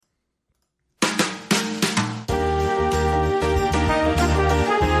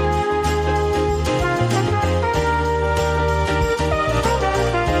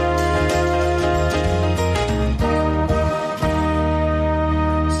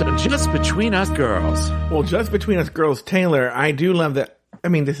So just between us girls. Well, just between us girls, Taylor, I do love that. I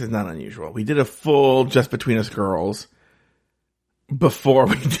mean, this is not unusual. We did a full Just Between Us Girls before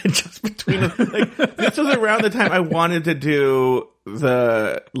we did Just Between Us. Like, this was around the time I wanted to do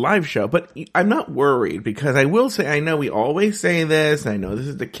the live show, but I'm not worried because I will say, I know we always say this, and I know this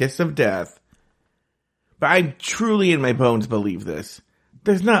is the kiss of death, but I truly in my bones believe this.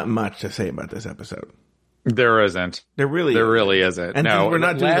 There's not much to say about this episode. There isn't. There really isn't. And no, we're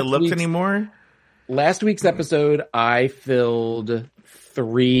not doing the looks anymore. Last week's episode, I filled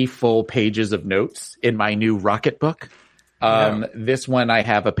 3 full pages of notes in my new Rocket book. This one, I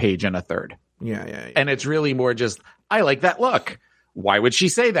have a page and a third. Yeah. And it's really more just, I like that look. Why would she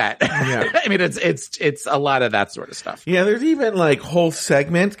say that? Yeah. I mean, it's a lot of that sort of stuff. Yeah, there's even like whole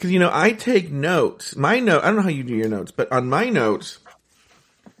segments because I take notes. I don't know how you do your notes, but on my notes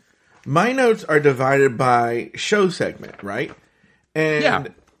are divided by show segment, right?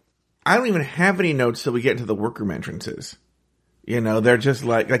 And I don't even have any notes till we get into the workroom entrances. They're just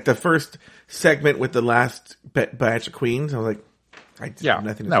like the first segment with the last batch of queens. I was like, I just have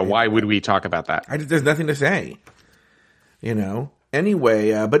nothing to say. Why would we talk about that? There's nothing to say.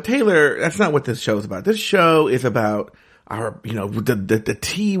 Anyway, but Taylor, that's not what this show is about. This show is about our, the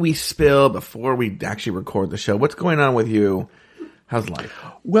tea we spill before we actually record the show. What's going on with you? How's life?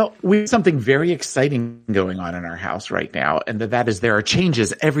 Well, we have something very exciting going on in our house right now, and that is there are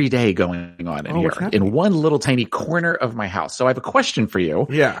changes every day going on in here in one little tiny corner of my house. So I have a question for you.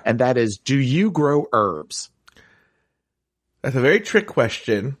 Yeah. And that is, do you grow herbs? That's a very trick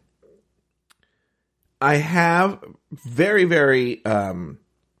question. I have very, very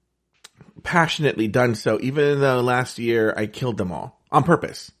passionately done so, even though last year I killed them all on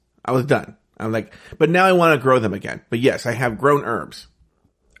purpose. I was done. I'm like, but now I want to grow them again. But yes, I have grown herbs.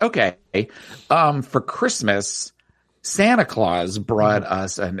 Okay. For Christmas, Santa Claus brought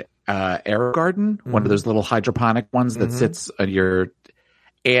us an AeroGarden, one of those little hydroponic ones that sits on your,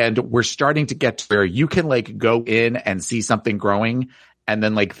 and we're starting to get to where you can like go in and see something growing, and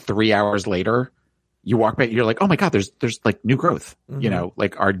then like 3 hours later, you walk back, you're like, oh my God, there's like new growth.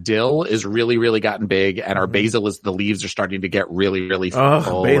 Like our dill is really, really gotten big, and our basil the leaves are starting to get really, really full.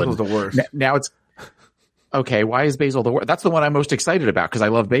 Oh, basil's the worst. Now it's, okay, why is basil the worst? That's the one I'm most excited about because I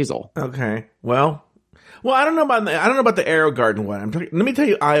love basil. Okay. Well, I don't know about the AeroGarden one. Let me tell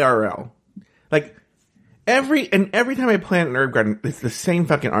you IRL. Like every time I plant an herb garden, it's the same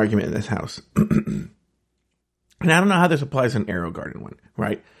fucking argument in this house. And I don't know how this applies to an AeroGarden one,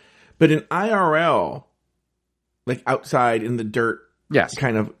 right? But in IRL, like outside in the dirt,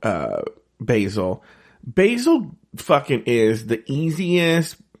 kind of basil fucking is the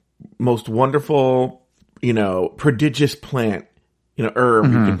easiest, most wonderful, prodigious plant, herb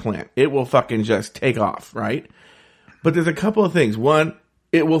you can plant. It will fucking just take off, right? But there's a couple of things. One,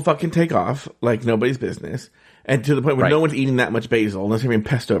 it will fucking take off like nobody's business, and to the point where no one's eating that much basil unless they're having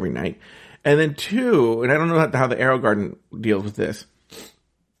pesto every night. And then 2, and I don't know how the AeroGarden deals with this.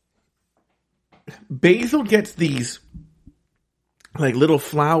 Basil gets these like little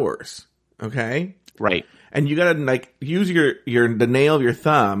flowers, okay? Right. And you gotta like use the nail of your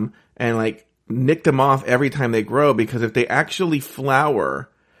thumb and like nick them off every time they grow, because if they actually flower,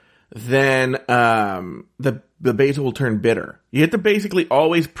 then the basil will turn bitter. You have to basically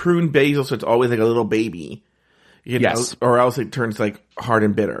always prune basil so it's always like a little baby, know, or else it turns like hard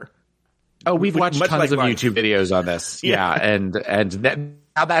and bitter. Oh, we've watched tons of YouTube videos on this. Yeah. And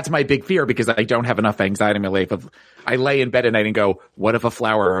now that's my big fear, because I don't have enough anxiety in my life. I lay in bed at night and go, what if a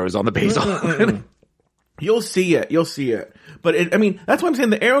flower grows on the basil? You'll see it. But that's why I'm saying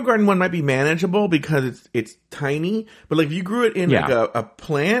the AeroGarden one might be manageable because it's tiny. But like if you grew it in like a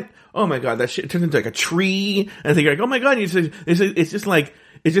plant, oh my God, that shit turns into like a tree. And then you're like, oh my God, it's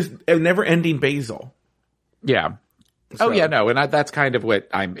just a never ending basil. Yeah. So. Oh yeah, no, and that's kind of what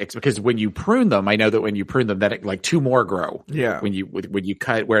because when you prune them, I know that when you prune them, that like 2 more grow. Yeah. When you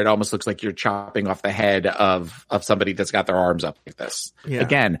cut, where it almost looks like you're chopping off the head of somebody that's got their arms up like this. Yeah.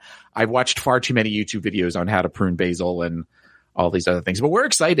 Again, I've watched far too many YouTube videos on how to prune basil and all these other things, but we're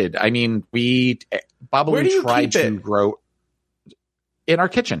excited. I mean, Bob and Lou tried to grow in our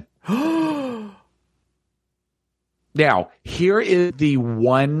kitchen. Now, here is the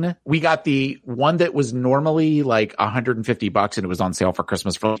one. We got the one that was normally like $150 and it was on sale for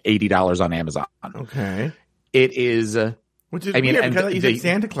Christmas for like $80 on Amazon. Okay. It is. Which is weird because you said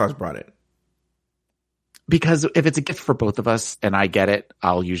Santa Claus brought it. Because if it's a gift for both of us and I get it,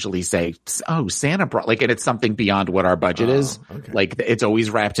 I'll usually say, oh, Santa brought, like, and it's something beyond what our budget is. Okay. Like, it's always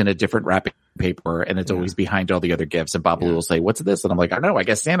wrapped in a different wrapping paper, and it's always behind all the other gifts. And Babalu will say, "What's this?" And I'm like, "I don't know. I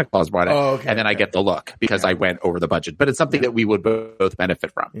guess Santa Claus brought it." Oh, okay, and then I get the look because I went over the budget. But it's something that we would both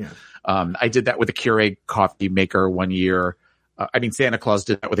benefit from. Yeah. I did that with a Keurig coffee maker one year. Santa Claus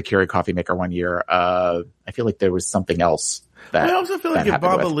did that with a Keurig coffee maker one year. I feel like there was something else. I also feel like if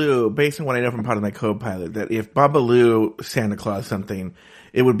Babalu, based on what I know from part of my co-pilot, that if Babalu Santa Claus something,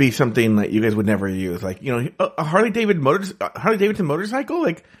 it would be something that you guys would never use. Like, a Harley Davidson motorcycle?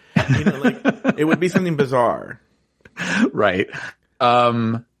 Like, like it would be something bizarre. Right.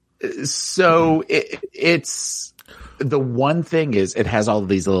 So it's the one thing is it has all of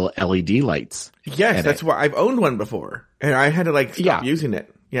these little LED lights. Yes, that's why I've owned one before. And I had to stop using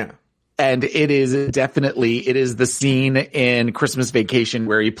it. Yeah. And it is the scene in Christmas Vacation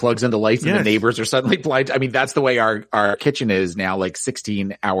where he plugs into lights and the neighbors are suddenly blind. I mean, that's the way our kitchen is now, like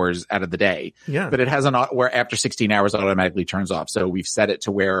 16 hours out of the day. Yeah. But it has where after 16 hours it automatically turns off. So we've set it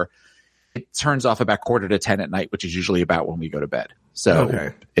to where it turns off about 9:45 at night, which is usually about when we go to bed.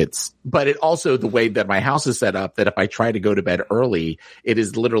 So but it also, the way that my house is set up, that if I try to go to bed early, it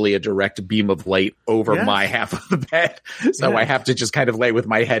is literally a direct beam of light over my half of the bed. So I have to just kind of lay with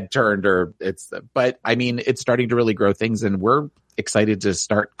my head turned but I mean, it's starting to really grow things and we're excited to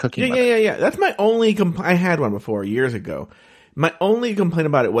start cooking. Yeah. That's my only I had one before years ago. My only complaint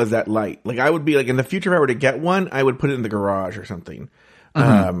about it was that light. Like I would be like, in the future, if I were to get one, I would put it in the garage or something.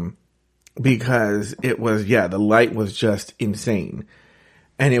 Because it was, the light was just insane.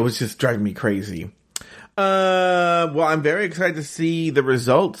 And it was just driving me crazy. Well, I'm very excited to see the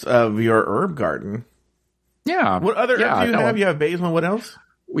results of your herb garden. Yeah. What other herbs do you have? You have basil and what else?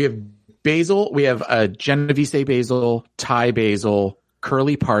 We have basil. We have Genovese basil, Thai basil,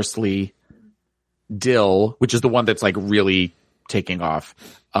 curly parsley, dill, which is the one that's like really taking off.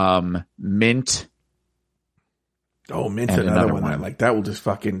 Mint. Oh, mint's another one that, like, that will just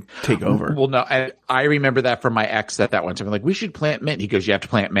fucking take over. Well, no, I remember that from my ex at that one time. I'm like, we should plant mint. He goes, you have to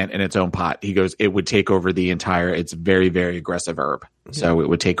plant mint in its own pot. He goes, it would take over the entire, it's very, very aggressive herb. Yeah. So it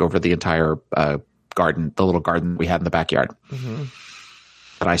would take over the entire garden, the little garden we had in the backyard.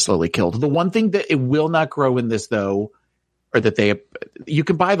 That I slowly killed. The one thing that it will not grow in this, though, or that you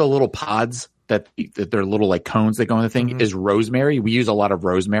can buy the little pods that they're little like cones that go in the thing, is rosemary. We use a lot of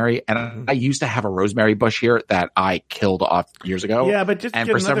rosemary, and I used to have a rosemary bush here that I killed off years ago. Yeah, but just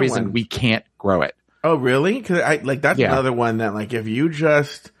for some reason we can't grow it. Oh, really? Because that's another one that, like, if you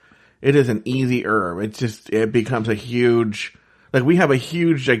just, it is an easy herb. It becomes a huge, like, we have a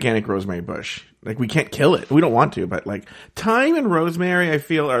huge gigantic rosemary bush. Like, we can't kill it. We don't want to, but like thyme and rosemary, I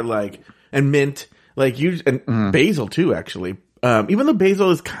feel are like, and mint, like and basil too, actually. Even though basil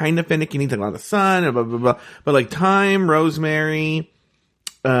is kind of finicky, needs a lot of sun, and blah, blah, blah. But like thyme, rosemary,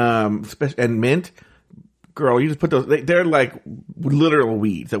 and mint, girl, you just put those, they're like literal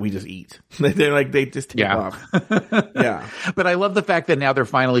weeds that we just eat. They're like, they just take off. Yeah. But I love the fact that now they're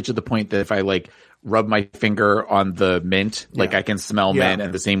finally to the point that if I like rub my finger on the mint, like I can smell mint,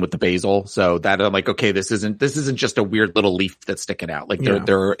 and the same with the basil. So that I'm like, okay, this isn't just a weird little leaf that's sticking out. Like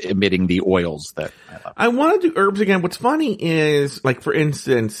they're emitting the oils that I love. I want to do herbs again. What's funny is, like, for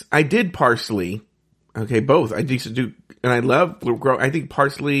instance, I did parsley. Okay, both. I used to do, and I love grow. I think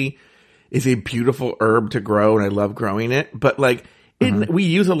parsley is a beautiful herb to grow, and I love growing it. But like, we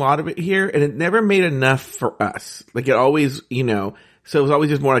use a lot of it here, and it never made enough for us. Like, it always, so it was always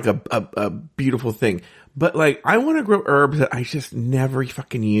just more like a beautiful thing. But like, I want to grow herbs that I just never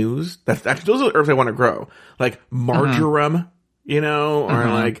fucking use. That's actually, those are the herbs I want to grow. Like marjoram, or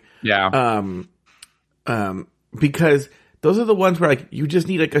like, because those are the ones where, like, you just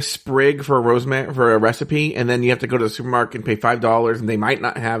need like a sprig for a rosemary, for a recipe, and then you have to go to the supermarket and pay $5 and they might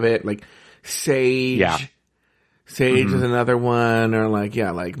not have it. Like sage. Yeah. Sage is another one, or like,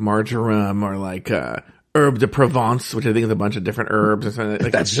 like marjoram, or like, herb de Provence, which I think is a bunch of different herbs or something.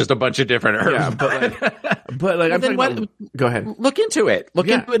 Like, that's just a bunch of different herbs. Yeah, but like, I'm talking about, go ahead. Look into it. Look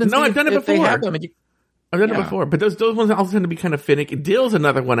into it. And I've done it before. I've done it before, but those ones also tend to be kind of finicky. Dill's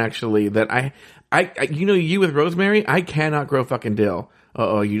another one, actually, that I you with rosemary, I cannot grow fucking dill.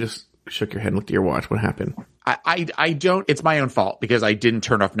 You just shook your head and looked at your watch. What happened? I don't, it's my own fault because I didn't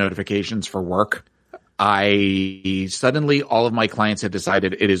turn off notifications for work. Suddenly all of my clients have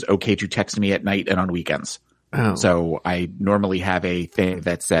decided it is okay to text me at night and on weekends. Oh. So I normally have a thing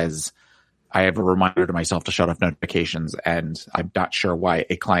that says I have a reminder to myself to shut off notifications, and I'm not sure why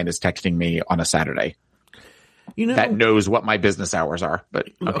a client is texting me on a Saturday. That knows what my business hours are, but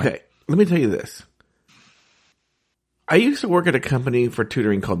okay. Let me tell you this. I used to work at a company for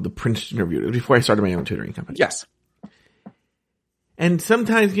tutoring called the Princeton Review before I started my own tutoring company. Yes. And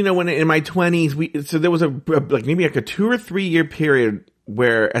sometimes, when in my 20s, so there was like maybe like a 2 or 3 year period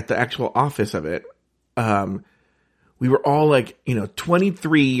where at the actual office of it, we were all like,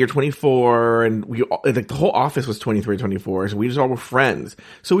 23 or 24, and we all, like the whole office was 23, 24, so we just all were friends.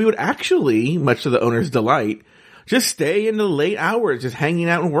 So we would actually, much to the owner's delight, just stay in the late hours, just hanging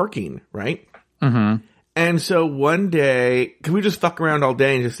out and working, right? Mm-hmm. And so one day, cause we just fuck around all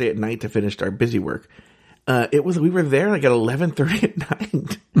day and just stay at night to finish our busy work. We were there like at 11:30 at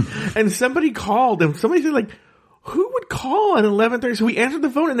night, and somebody called, and somebody said like, who would call at 11:30? So we answered the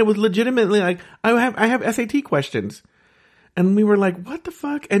phone, and it was legitimately like, I have SAT questions. And we were like, what the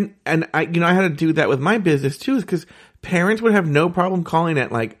fuck? And I had to do that with my business too, because parents would have no problem calling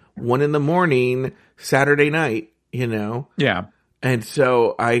at like 1 a.m, Saturday night, Yeah. And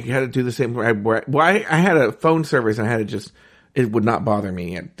so I had to do the same. I had a phone service, and I had to just, it would not bother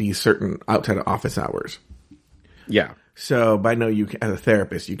me at these certain outside of office hours. Yeah. So, but I know you, as a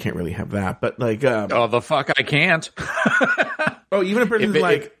therapist, you can't really have that. But like, oh, the fuck, I can't. Even a person's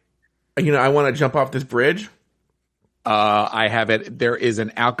like, I want to jump off this bridge. I have it. There is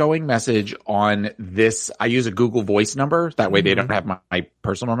an outgoing message on this. I use a Google Voice number. That way they don't have my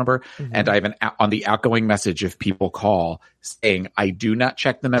personal number. Mm-hmm. And I have on the outgoing message, if people call saying, I do not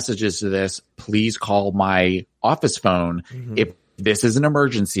check the messages to this, please call my office phone. Mm-hmm. If this is an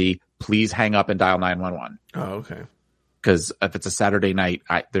emergency, please hang up and dial 911. Oh, okay. Because if it's a Saturday night,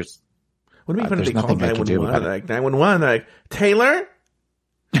 there's what do you mean if they call 911? Like 911, like, Taylor?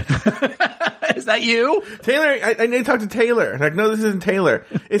 Is that you? Taylor, I need to talk to Taylor. Like, no, this isn't Taylor.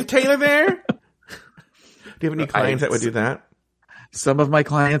 Is Taylor there? Do you have any clients that would do that? Some of my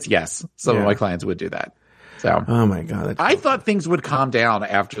clients, yes. Some of my clients would do that. So, oh my God. I thought things would calm down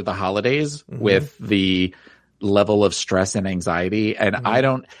after the holidays with the level of stress and anxiety. And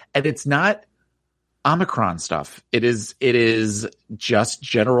and it's not Omicron stuff. It is just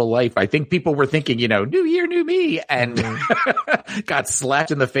general life. I think people were thinking, new year, new me, and got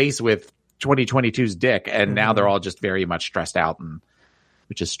slapped in the face with 2022's dick. And now they're all just very much stressed out, and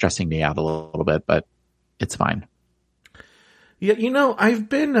which is stressing me out a little bit, but it's fine. Yeah. I've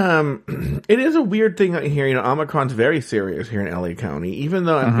been, it is a weird thing out here. Omicron's very serious here in LA County, even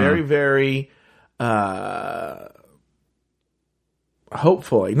though I'm very, very, not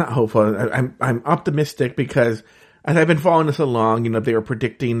hopeful. I'm optimistic because as I've been following this along, they were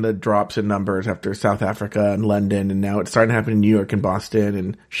predicting the drops in numbers after South Africa and London, and now it's starting to happen in New York and Boston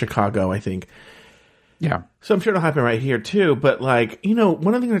and Chicago, I think. Yeah. So I'm sure it'll happen right here too. But like,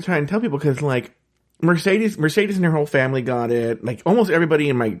 one of the things I try and tell people, because like Mercedes and her whole family got it. Like almost everybody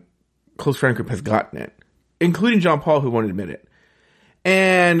in my close friend group has gotten it, including John Paul, who won't admit it.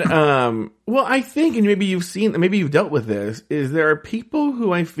 And, I think, and maybe you've dealt with this, is there are people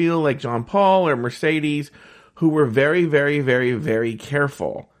who I feel like John Paul or Mercedes who were very, very, very, very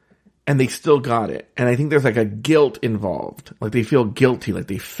careful, and they still got it. And I think there's like a guilt involved. Like they feel guilty, like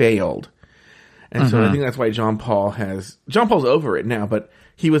they failed. And so I think that's why John Paul's over it now, but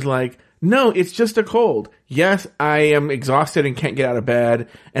he was like, no, it's just a cold. Yes, I am exhausted and can't get out of bed,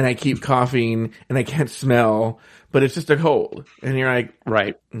 and I keep coughing, and I can't smell, but it's just a cold. And you're like,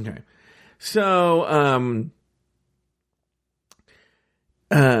 right. Okay. So,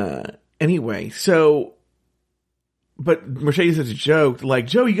 anyway, but Mercedes has joked, like,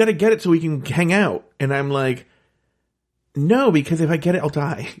 Joe, you gotta get it so we can hang out. And I'm like, no, because if I get it, I'll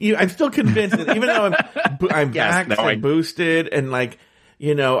die. I'm still convinced that even though I'm vaxxed and boosted and like,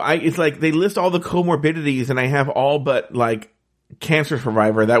 it's like they list all the comorbidities and I have all but like cancer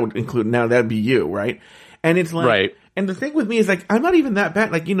survivor. That would include, now that'd be you, right? And it's like, right. And the thing with me is like, I'm not even that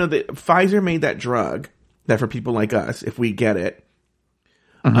bad. Like, the Pfizer made that drug that for people like us, if we get it,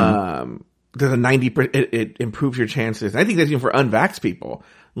 there's a 90%, it improves your chances. I think that's even for unvaxxed people,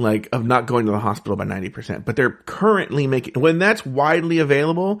 like of not going to the hospital by 90%, but they're currently when that's widely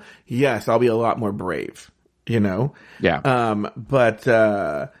available, yes, I'll be a lot more brave, Yeah. But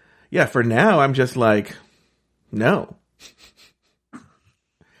for now, I'm just like, no.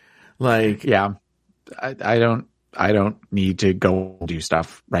 Like, yeah, I don't need to go do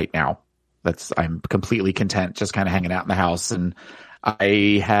stuff right now. I'm completely content just kind of hanging out in the house. And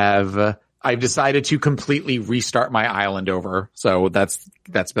I've decided to completely restart my island over. So that's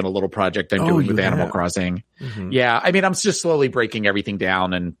been a little project I'm doing with Animal Crossing. Mm-hmm. Yeah. I mean, I'm just slowly breaking everything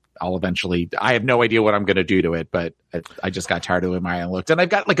down, and I have no idea what I'm going to do to it, but I just got tired of the way my island looked. And I've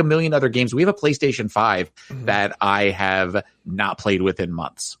got like a million other games. We have a PlayStation 5 that I have not played with in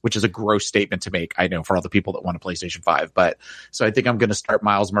months, which is a gross statement to make, I know, for all the people that want a PlayStation 5. But so I think I'm going to start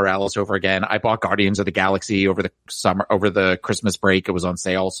Miles Morales over again. I bought Guardians of the Galaxy over the Christmas break. It was on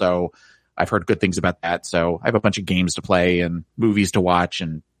sale. So I've heard good things about that. So I have a bunch of games to play and movies to watch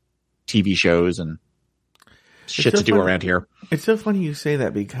and TV shows, and shit to do around here. It's so funny you say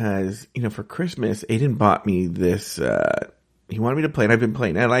that because, for Christmas, Aiden bought me this, he wanted me to play, and I've been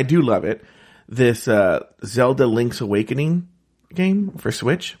playing, and I do love it, this Zelda Link's Awakening game for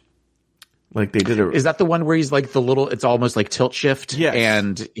Switch. Like they did Is that the one where he's like the little, it's almost like tilt shift? Yes.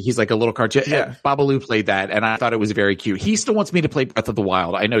 And he's like a little cartoon. Yes. Babalu played that, and I thought it was very cute. He still wants me to play Breath of the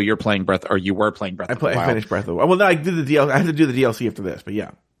Wild. I know you're playing you were playing Breath of the Wild. I finished Breath of the Wild. Well, no, I did the DLC. I have to do the DLC after this, but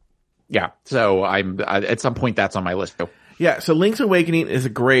yeah. Yeah. So at some point that's on my list too. Yeah. So Link's Awakening is a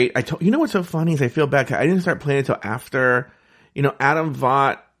great, you know what's so funny is I feel bad. I didn't start playing it until after, Adam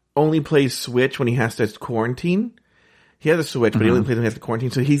Vaught only plays Switch when he has to quarantine. He has a Switch, but he only plays when he has to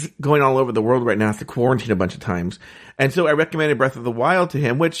quarantine. So he's going all over the world right now, has to quarantine a bunch of times. And so I recommended Breath of the Wild to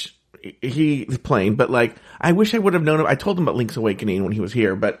him, which he's playing. But like, I wish I would have known him. I told him about Link's Awakening when he was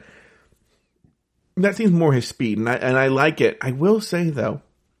here, but that seems more his speed. And I like it. I will say though,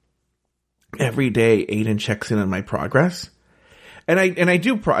 every day Aiden checks in on my progress. And I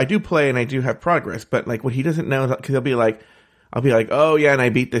do play and I do have progress. But like what he doesn't know is, cause I'll be like, oh yeah, and I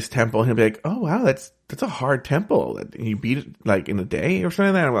beat this temple. And he'll be like, oh wow, that's a hard temple. You beat it like in a day or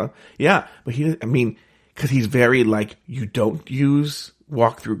something like that. Well, yeah, but cause he's very like, you don't use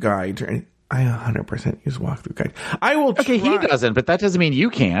walkthrough guides or anything. I 100% use walkthrough guides. I will try. Okay, he doesn't, but that doesn't mean you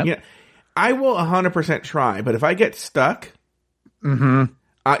can't. Yeah, I will 100% try, but if I get stuck,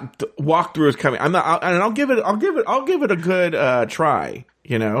 walkthrough is coming. And I'll give it a good try.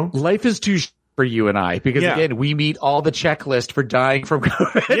 Life is too for you and I, because again, we meet all the checklist for dying from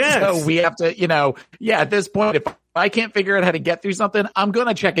COVID. Yes. So we have to, at this point, if I can't figure out how to get through something, I'm going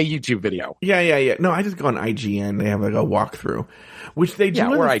to check a YouTube video. Yeah. No, I just go on IGN. They have like a walkthrough, which they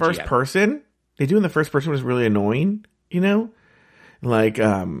do in the first person. They do in the first person, was really annoying, like,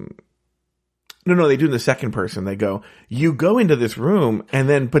 No, they do in the second person. They go, you go into this room and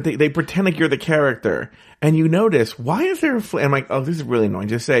then, but they pretend like you're the character and you notice, why is there a I'm like, oh, this is really annoying.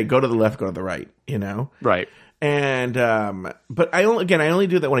 Just say, go to the left, go to the right, Right. And, but I only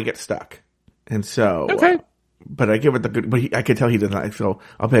do that when I get stuck. And so, okay. But I give it the good, but I could tell he doesn't. So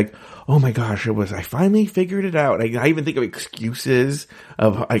I'll be like, oh my gosh, I finally figured it out. I even think of excuses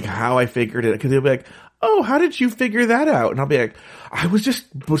of like how I figured it. Cause he'll be like, oh, how did you figure that out? And I'll be like, I was just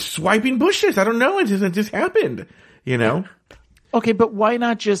swiping bushes. I don't know. It just happened, Okay, but why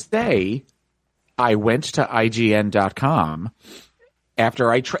not just say, I went to IGN.com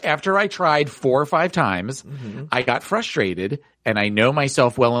after I tried 4 or 5 times. I got frustrated, and I know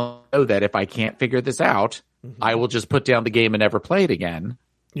myself well enough to know that if I can't figure this out, I will just put down the game and never play it again.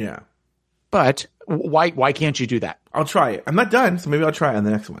 Yeah. But why can't you do that? I'll try it. I'm not done, so maybe I'll try it on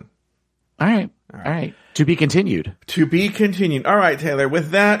the next one. All right. To be continued. To be continued. All right, Taylor.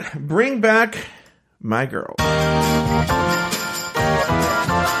 With that, bring back my girl.